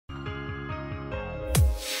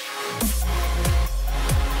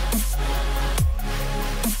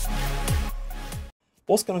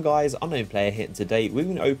What's going on, guys? Unknown Player here, and today we've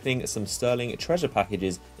been opening some Sterling treasure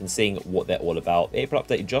packages and seeing what they're all about. The April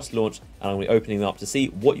update just launched, and I'm going to be opening them up to see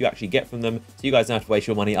what you actually get from them, so you guys don't have to waste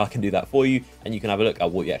your money. I can do that for you, and you can have a look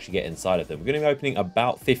at what you actually get inside of them. We're going to be opening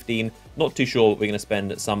about 15, not too sure. We're going to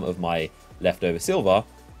spend some of my leftover silver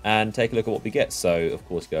and take a look at what we get. So, of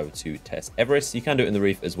course, go over to Test Everest. You can do it in the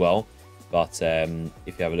reef as well, but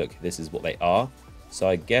if you have a look, this is what they are. So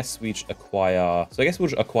I guess we just acquire... So I guess we'll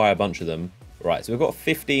just acquire a bunch of them. Right, so we've got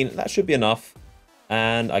 15. That should be enough.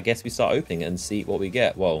 And I guess we start opening it and see what we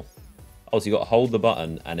get. Well, also you got to hold the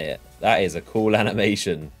button, and that is a cool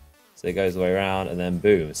animation. So it goes the way around, and then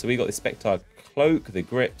boom. So we got the Spectre cloak, the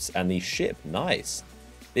grips, and the ship. Nice.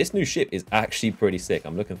 This new ship is actually pretty sick.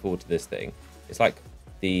 I'm looking forward to this thing. It's like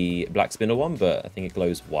the Black Spinner one, but I think it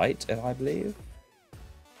glows white, I believe.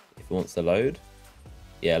 If it wants to load.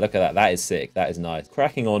 Yeah, look at that. That is sick. That is nice.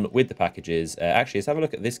 Cracking on with the packages. Actually, let's have a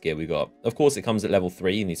look at this gear we got. Of course, it comes at level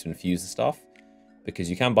 3. You need to infuse the stuff because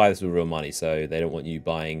you can buy this with real money, so they don't want you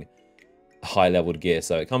buying high-leveled gear.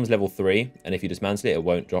 So it comes level 3, and if you dismantle it, it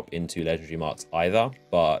won't drop into legendary marks either.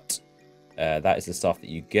 But that is the stuff that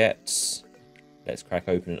you get. Let's crack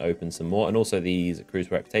open and open some more. And also these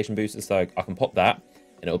Crucible Reputation boosters. So I can pop that,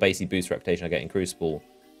 and it will basically boost reputation I get in Crucible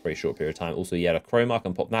for a short period of time. Also yellow chroma, I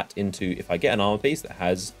can pop that into if I get an armor piece that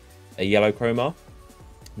has a yellow chroma.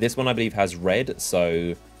 This one I believe has red,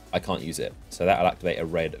 so I can't use it. So that'll activate a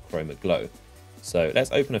red chroma glow. So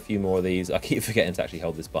let's open a few more of these. I keep forgetting to actually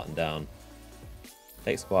hold this button down.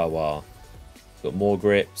 Takes quite a while. Got more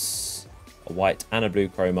grips, a white and a blue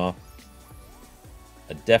chroma.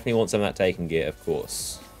 I definitely want some of that taken gear, of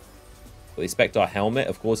course. Got the Spectre helmet,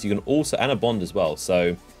 of course. You can also, and a bond as well.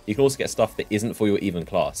 So you can also get stuff that isn't for your even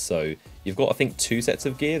class. So you've got, I think, 2 sets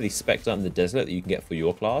of gear, the Spectre and the Desolate, that you can get for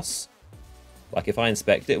your class. Like if I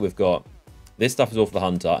inspect it, we've got this stuff is all for the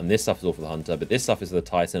Hunter, and this stuff is all for the Hunter, but this stuff is for the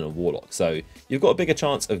Titan and Warlock. So you've got a bigger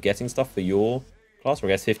chance of getting stuff for your class, or I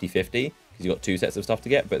guess 50-50, because you've got 2 sets of stuff to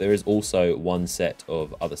get, but there is also 1 set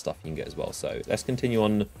of other stuff you can get as well. So let's continue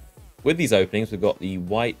on with these openings. We've got the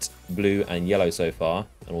white, blue, and yellow so far,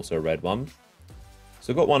 and also a red one.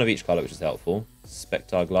 So we've got 1 of each colour, which is helpful.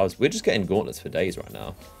 Spectre gloves. We're just getting gauntlets for days right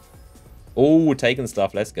now. Oh, we're taking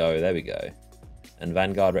stuff. Let's go. There we go. And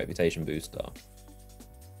Vanguard Reputation Booster.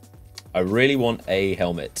 I really want a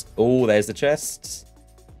helmet. Oh, there's the chests.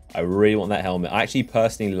 I really want that helmet. I actually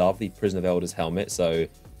personally love the Prison of Elders helmet, so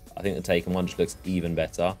I think the taken one just looks even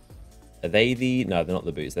better. Are they the... No, they're not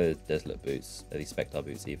the boots. They're the Desolate boots. They're the Spectre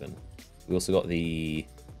boots even. We also got the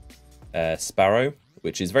Sparrow,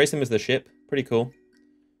 which is very similar to the ship. Pretty cool.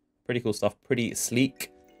 Pretty cool stuff. Pretty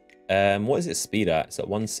sleek. What is its speed at? It's at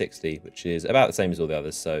 160, which is about the same as all the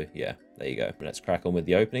others. So, yeah, there you go. Let's crack on with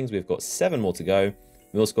the openings. We've got 7 more to go.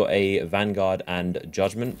 We've also got a Vanguard and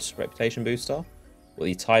Judgment Reputation Booster. Got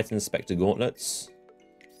the Titan Spectre Gauntlets.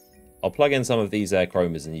 I'll plug in some of these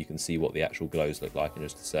chromas and you can see what the actual glows look like in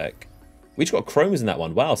just a sec. We just got chromas in that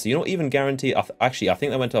one. Wow, so you're not even guaranteed... Actually, I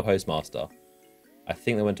think they went to our Postmaster. I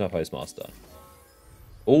think they went to our Postmaster.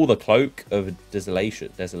 All the Cloak of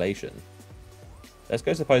Desolation. Let's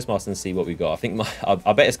go to the Postmaster and see what we got. I think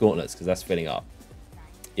I bet it's Gauntlets because that's filling up.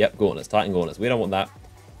 Yep, Gauntlets. Titan Gauntlets. We don't want that.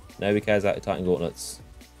 Nobody cares about the Titan Gauntlets.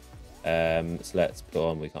 So let's put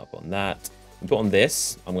on... We can't put on that. We put on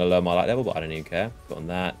this. I'm going to lower my light level, but I don't even care. Put on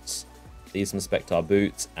that. These are some Spectre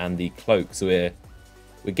boots and the Cloak. So we're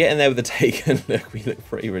getting there with the Taken. Look, we look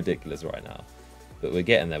pretty ridiculous right now. But we're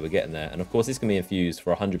getting there. We're getting there. And of course, this can be infused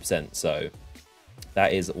for 100%. So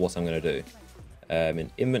that is what I'm going to do.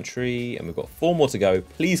 In inventory, and we've got 4 more to go.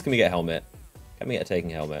 Please, can we get a helmet? Can we get a Taking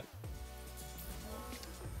helmet?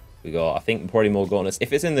 We got, I think, probably more gauntlets.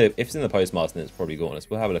 If it's in the Postmaster, then it's probably gauntlets.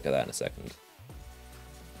 We'll have a look at that in a second.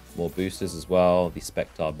 More boosters as well. The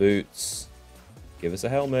Spectre boots. Give us a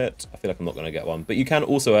helmet. I feel like I'm not going to get one, but you can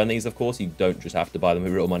also earn these. Of course, you don't just have to buy them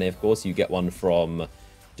with real money. Of course, you get one from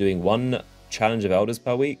doing 1 Challenge of Elders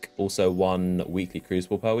per week, also 1 weekly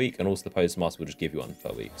Crucible per week, and also the Postmaster will just give you 1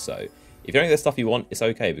 per week. So if you don't get the stuff you want, it's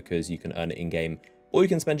okay because you can earn it in game, or you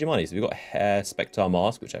can spend your money. So we've got a Hair Spectre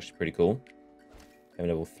mask, which is actually pretty cool.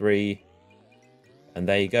 Level 3, and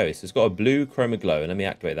there you go. So it's got a blue chroma glow, and let me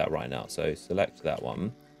activate that right now. So select that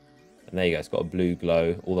one, and there you go. It's got a blue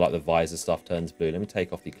glow. All the, like the visor stuff turns blue. Let me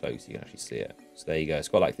take off the cloak so you can actually see it. So there you go. It's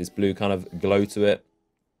got like this blue kind of glow to it,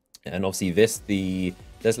 and obviously the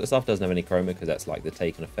Desolate stuff doesn't have any chroma because that's like the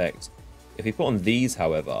Taken effect. If we put on these,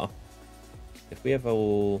 however, if we have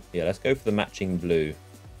all... Yeah, let's go for the matching blue.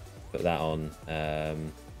 Put that on. That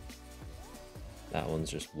one's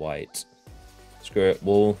just white. Screw it.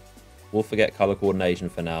 We'll forget color coordination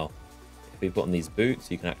for now. If we put on these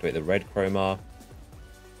boots, you can activate the red chroma.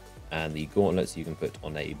 And the gauntlets you can put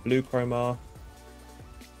on a blue chroma.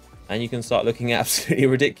 And you can start looking absolutely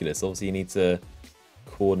ridiculous. Obviously, you need to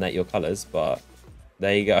coordinate your colors, but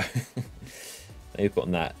there you go. You've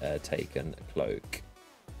gotten that taken cloak.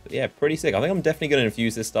 But yeah, pretty sick. I think I'm definitely going to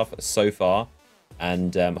infuse this stuff so far.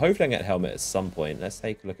 And hopefully I can get a helmet at some point. Let's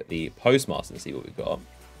take a look at the postmaster and see what we've got.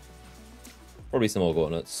 Probably some more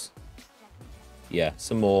gauntlets. Yeah,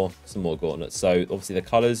 some more gauntlets. So obviously the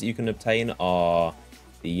colors you can obtain are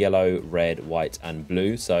the yellow, red, white, and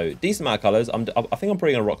blue. So decent amount of colors. I think I'm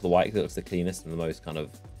probably gonna rock the white because it looks the cleanest and the most kind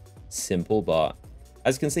of simple. But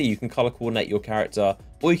as you can see, you can color coordinate your character,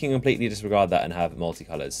 or you can completely disregard that and have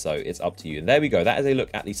multicolors. So it's up to you. And there we go. That is a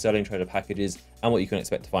look at the Sterling Treasure packages and what you can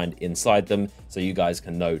expect to find inside them. So you guys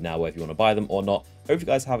can know now whether you want to buy them or not. Hope you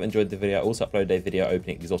guys have enjoyed the video. I also uploaded a video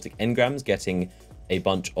opening exotic engrams, getting a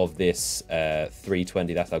bunch of this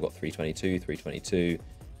 320. That's I've got 322, 322.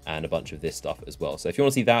 And a bunch of this stuff as well. So if you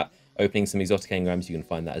want to see that, opening some exotic engrams, you can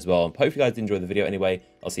find that as well. And hope you guys did enjoy the video anyway.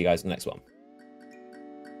 I'll see you guys in the next one.